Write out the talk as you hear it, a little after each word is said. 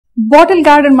Bottle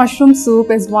Gourd and Mushroom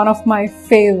Soup is one of my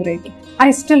favorite.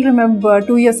 I still remember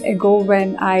 2 years ago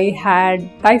when I had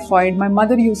typhoid, my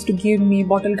mother used to give me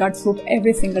bottle gourd soup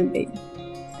every single day.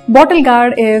 Bottle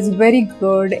gourd is very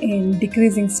good in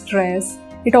decreasing stress.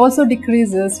 It also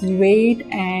decreases weight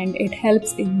and it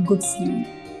helps in good sleep.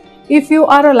 If you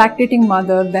are a lactating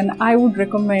mother, then I would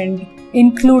recommend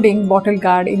including bottle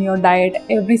gourd in your diet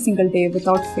every single day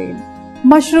without fail.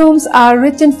 Mushrooms are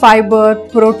rich in fiber,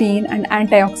 protein and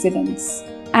antioxidants,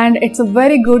 and it's a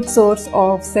very good source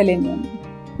of selenium.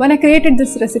 When I created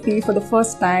this recipe for the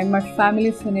first time, my family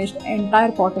finished an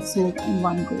entire pot of soup in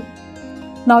one go.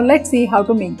 Now let's see how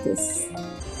to make this.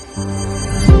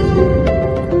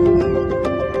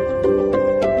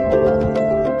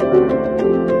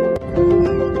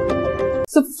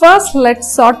 So first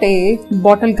let's saute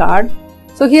bottle gourd.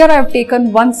 So here I have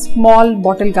taken one small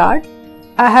bottle gourd.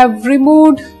 I have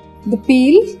removed the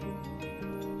peel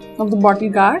of the bottle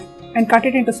gourd and cut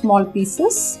it into small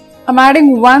pieces. I'm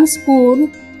adding 1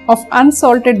 spoon of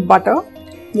unsalted butter.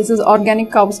 This is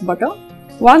organic cow's butter.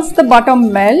 Once the butter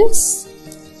melts,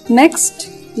 next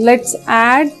let's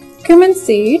add cumin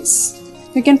seeds.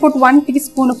 You can put 1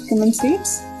 teaspoon of cumin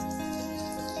seeds.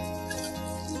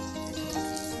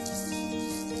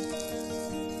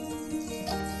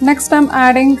 Next I'm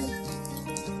adding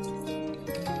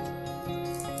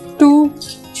 2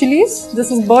 chilies.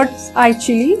 This is bird's eye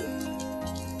chili.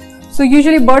 So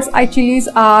usually bird's eye chilies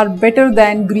are better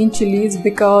than green chilies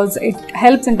because it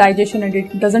helps in digestion and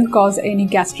it doesn't cause any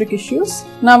gastric issues.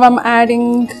 Now I'm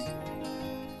adding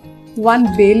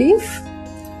 1 bay leaf.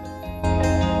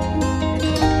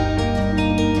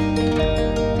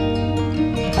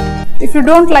 If you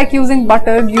don't like using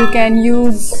butter, you can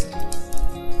use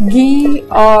ghee,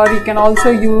 or you can also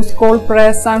use cold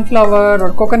pressed sunflower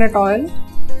or coconut oil.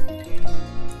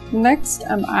 Next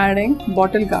I'm adding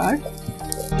bottle gourd.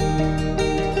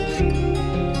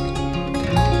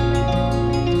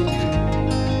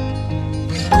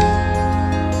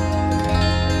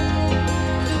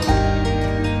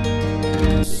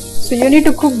 So you need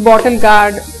to cook bottle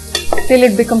gourd till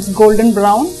it becomes golden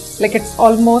brown, like it's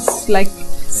almost like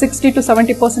 60 to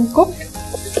 70% cooked.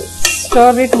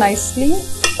 Stir it nicely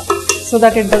so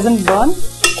that it doesn't burn.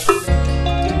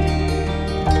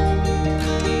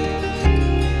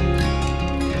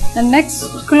 And next,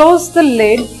 close the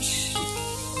lid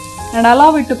and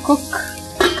allow it to cook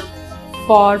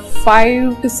for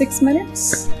 5 to 6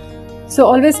 minutes. So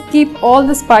always keep all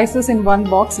the spices in one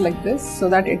box like this so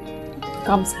that it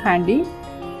comes handy.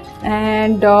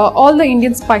 And all the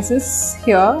Indian spices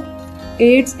here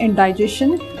aids in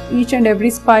digestion. Each and every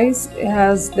spice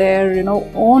has their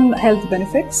own health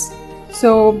benefits.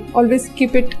 So always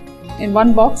keep it in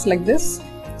one box like this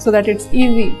so that it's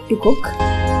easy to cook.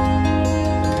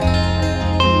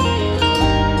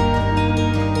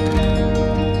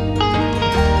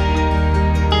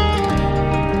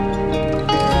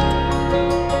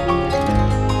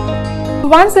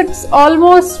 Once it's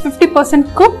almost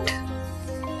 50% cooked,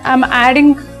 I'm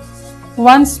adding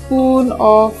 1 spoon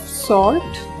of salt.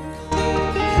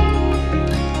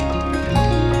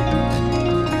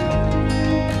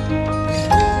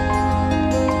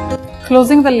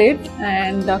 Closing the lid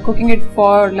and cooking it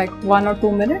for like 1 or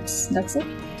 2 minutes. That's it.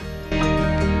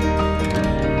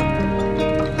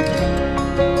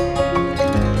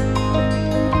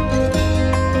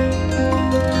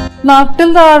 Now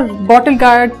till the bottle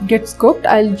gourd gets cooked,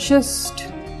 I'll just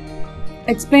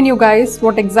explain you guys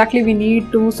what exactly we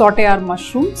need to saute our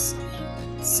mushrooms.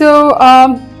 So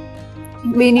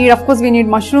we need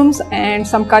mushrooms and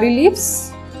some curry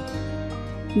leaves.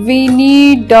 We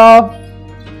need garam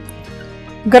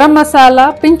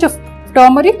masala, pinch of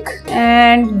turmeric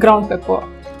and ground pepper.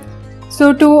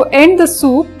 So to end the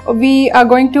soup, we are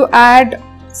going to add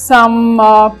some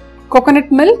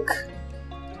coconut milk,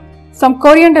 some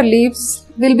coriander leaves.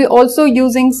 We'll be also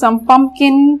using some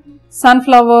pumpkin,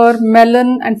 sunflower,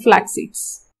 melon and flax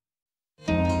seeds.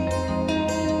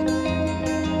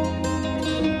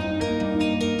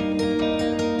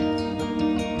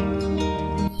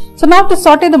 So now to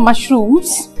saute the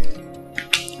mushrooms,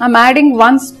 I'm adding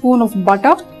 1 spoon of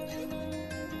butter.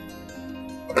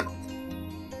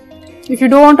 If you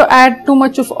don't want to add too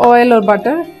much of oil or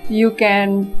butter, you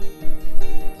can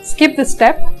skip this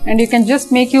step and you can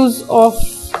just make use of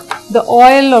the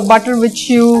oil or butter which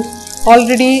you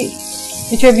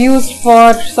have used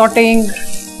for sauteing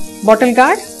bottle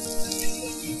gourd.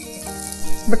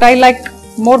 But I like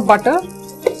more butter,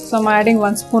 so I'm adding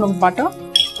 1 spoon of butter.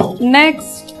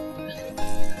 Next,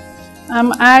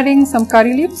 I'm adding some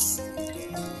curry leaves.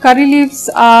 Curry leaves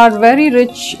are very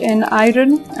rich in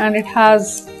iron and it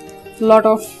has a lot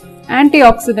of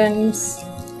antioxidants,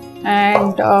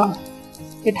 and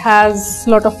it has a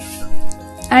lot of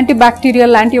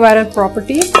antibacterial, antiviral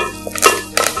properties.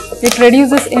 It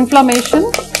reduces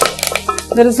inflammation.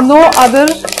 There is no other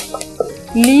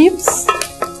leaves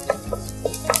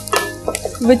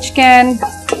which can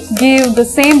give the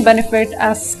same benefit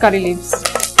as curry leaves.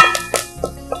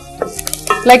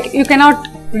 Like, you cannot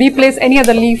replace any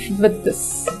other leaf with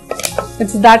this.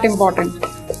 It's that important.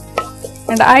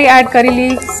 And I add curry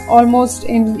leaves almost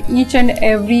in each and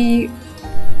every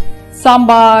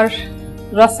sambar,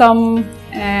 rasam,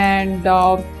 and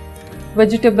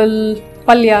vegetable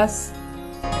palyas.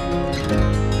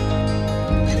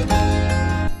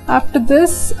 After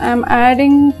this, I am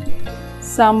adding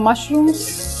some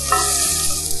mushrooms.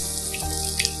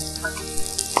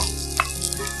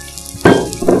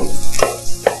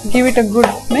 Give it a good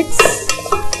mix.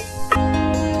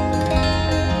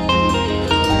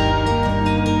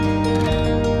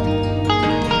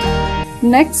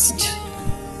 Next,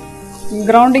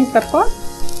 grounding pepper.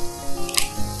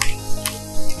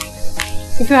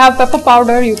 If you have pepper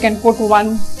powder, you can put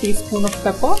 1 teaspoon of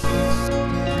pepper.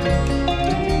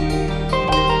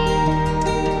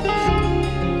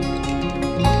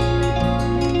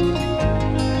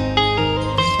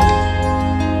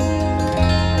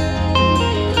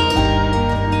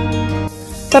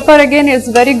 Pepper again is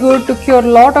very good to cure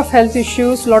lot of health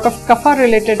issues, lot of kapha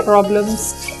related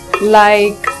problems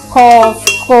like cough,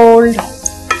 cold,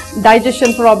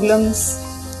 digestion problems.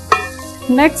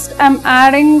 Next, I am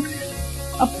adding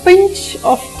a pinch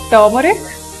of turmeric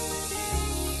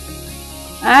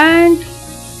and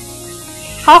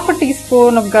half a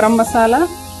teaspoon of garam masala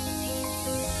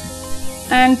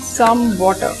and some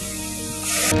water.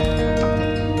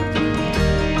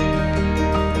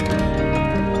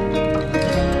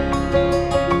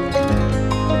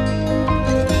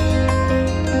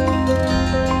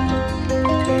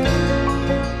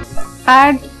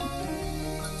 Add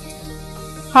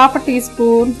half a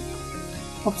teaspoon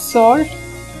of salt.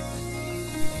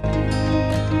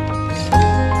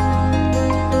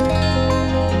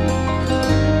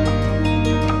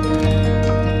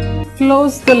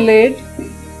 Close the lid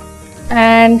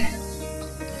and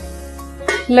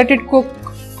let it cook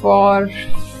for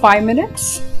 5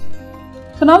 minutes.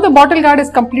 So now the bottle gourd is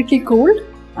completely cooled.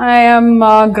 I am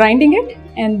grinding it,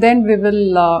 and then we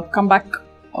will come back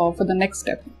for the next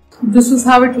step. This is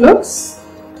how it looks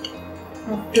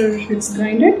after it's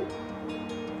grinded.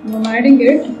 I'm adding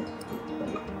it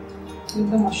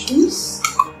with the mushrooms.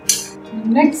 The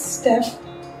next step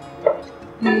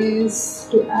is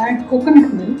to add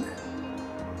coconut milk.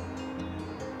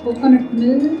 Coconut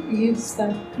milk gives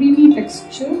that creamy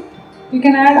texture. You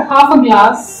can add half a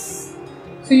glass.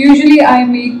 So usually I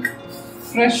make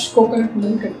fresh coconut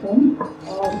milk at home.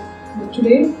 But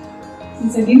today,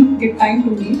 since I didn't get time to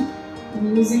make,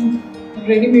 I'm using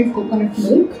ready-made coconut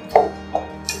milk.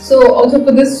 So also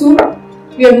for this soup,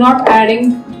 we are not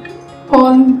adding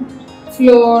corn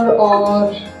flour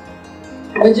or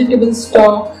vegetable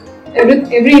stock.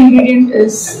 Every ingredient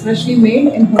is freshly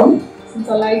made in home. Since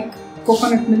I like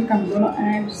coconut milk, I'm going to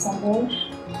add some more.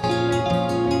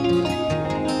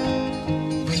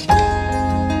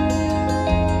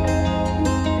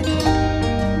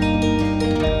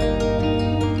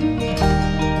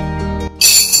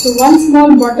 So 1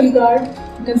 small bottle gourd,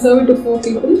 you can serve it to 4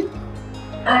 people.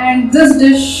 And this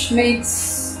dish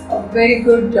makes a very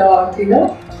good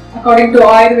dinner. According to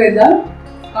Ayurveda,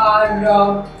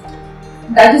 our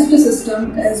digestive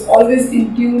system is always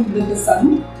in tune with the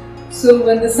sun. So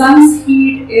when the sun's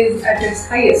heat is at its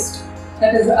highest,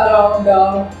 that is around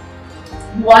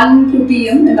 1-2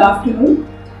 p.m. in the afternoon,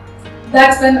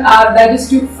 that's when our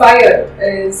digestive fire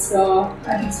is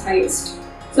at its highest.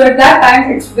 So at that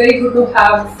time, it's very good to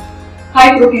have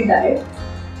high protein diet.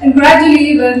 And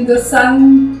gradually, when the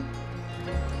sun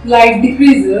light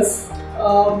decreases,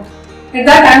 at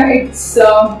that time it's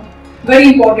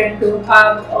very important to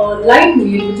have a light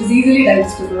meal which is easily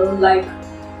digestible, like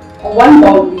a 1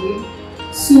 bowl meal,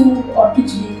 soup or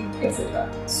khichdi, etc.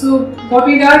 So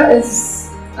bottle gourd is,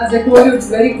 as I told you, it's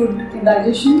very good in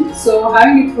digestion. So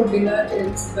having it for dinner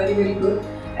is very, very good.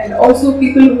 And also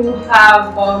people who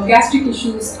have gastric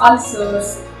issues,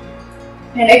 ulcers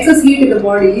and excess heat in the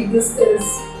body, this is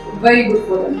very good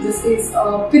for them. This is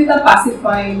a pitta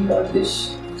pacifying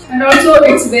dish. And also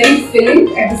it's very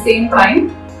filling at the same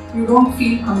time. You don't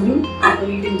feel hungry after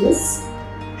eating this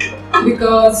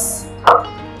because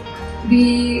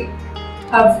we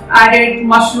have added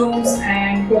mushrooms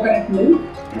and coconut milk.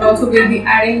 And also we'll be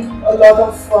adding a lot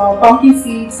of pumpkin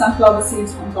seeds, sunflower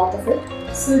seeds on top of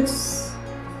it. So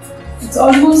it's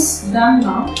almost done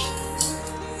now.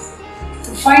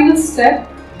 So final step,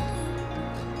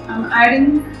 I'm adding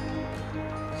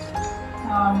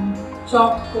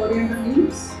chopped coriander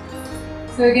leaves.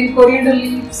 So again, coriander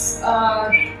leaves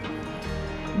are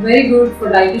very good for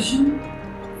digestion.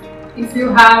 If you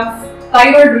have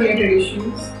thyroid related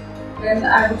issues, then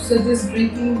I would suggest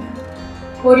drinking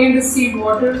coriander seed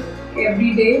water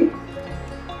every day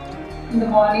in the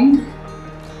morning,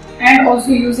 and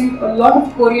also using a lot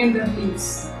of coriander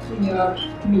leaves in your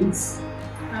meals.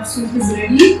 Now soup is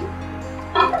ready.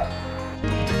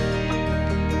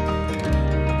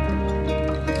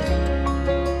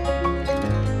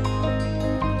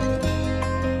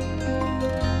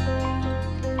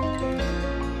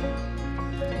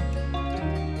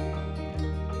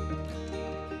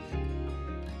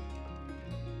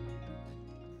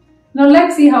 Now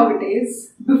let's see how it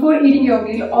is. Before eating your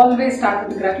meal, always start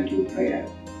with the gratitude prayer.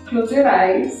 Close your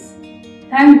eyes.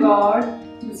 Thank God,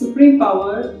 the Supreme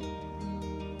Power,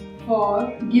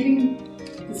 for giving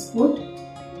this food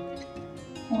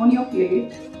on your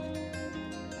plate.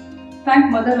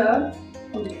 Thank Mother Earth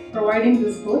for providing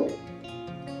this food.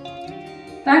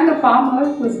 Thank the farmer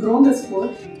who has grown this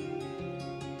food.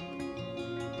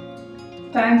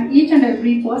 Thank each and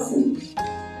every person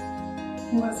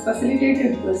who has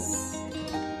facilitated this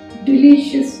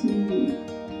delicious meal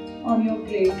on your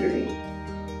plate today.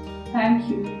 Thank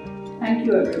you. Thank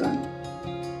you everyone.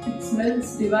 It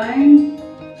smells divine.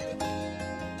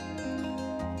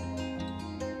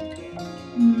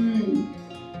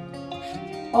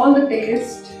 All the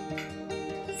taste,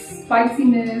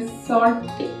 spiciness, salt,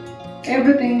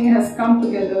 everything has come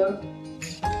together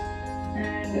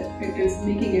and it is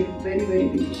making it very, very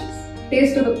delicious.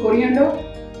 Taste of the coriander,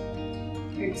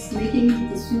 it's making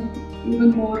the soup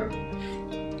even more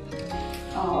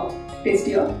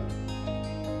tastier.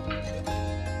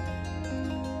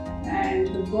 And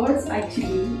the bird's eye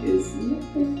chili is a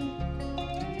little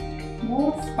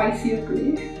more spicier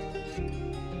today.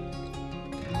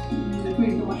 Let me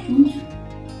eat the mushrooms.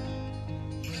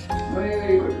 Very,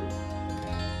 very good.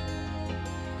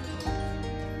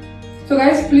 So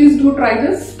guys, please do try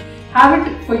this. Have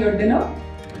it for your dinner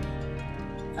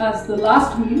as the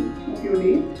last meal of your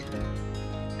day.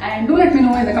 And do let me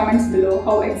know in the comments below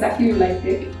how exactly you liked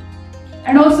it.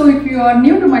 And also, if you are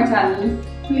new to my channel,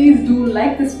 please do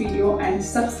like this video and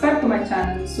subscribe to my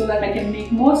channel so that I can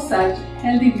make more such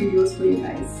healthy videos for you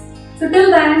guys. So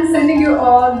till then, sending you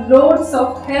all loads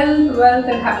of health, wealth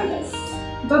and happiness.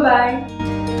 Bye bye.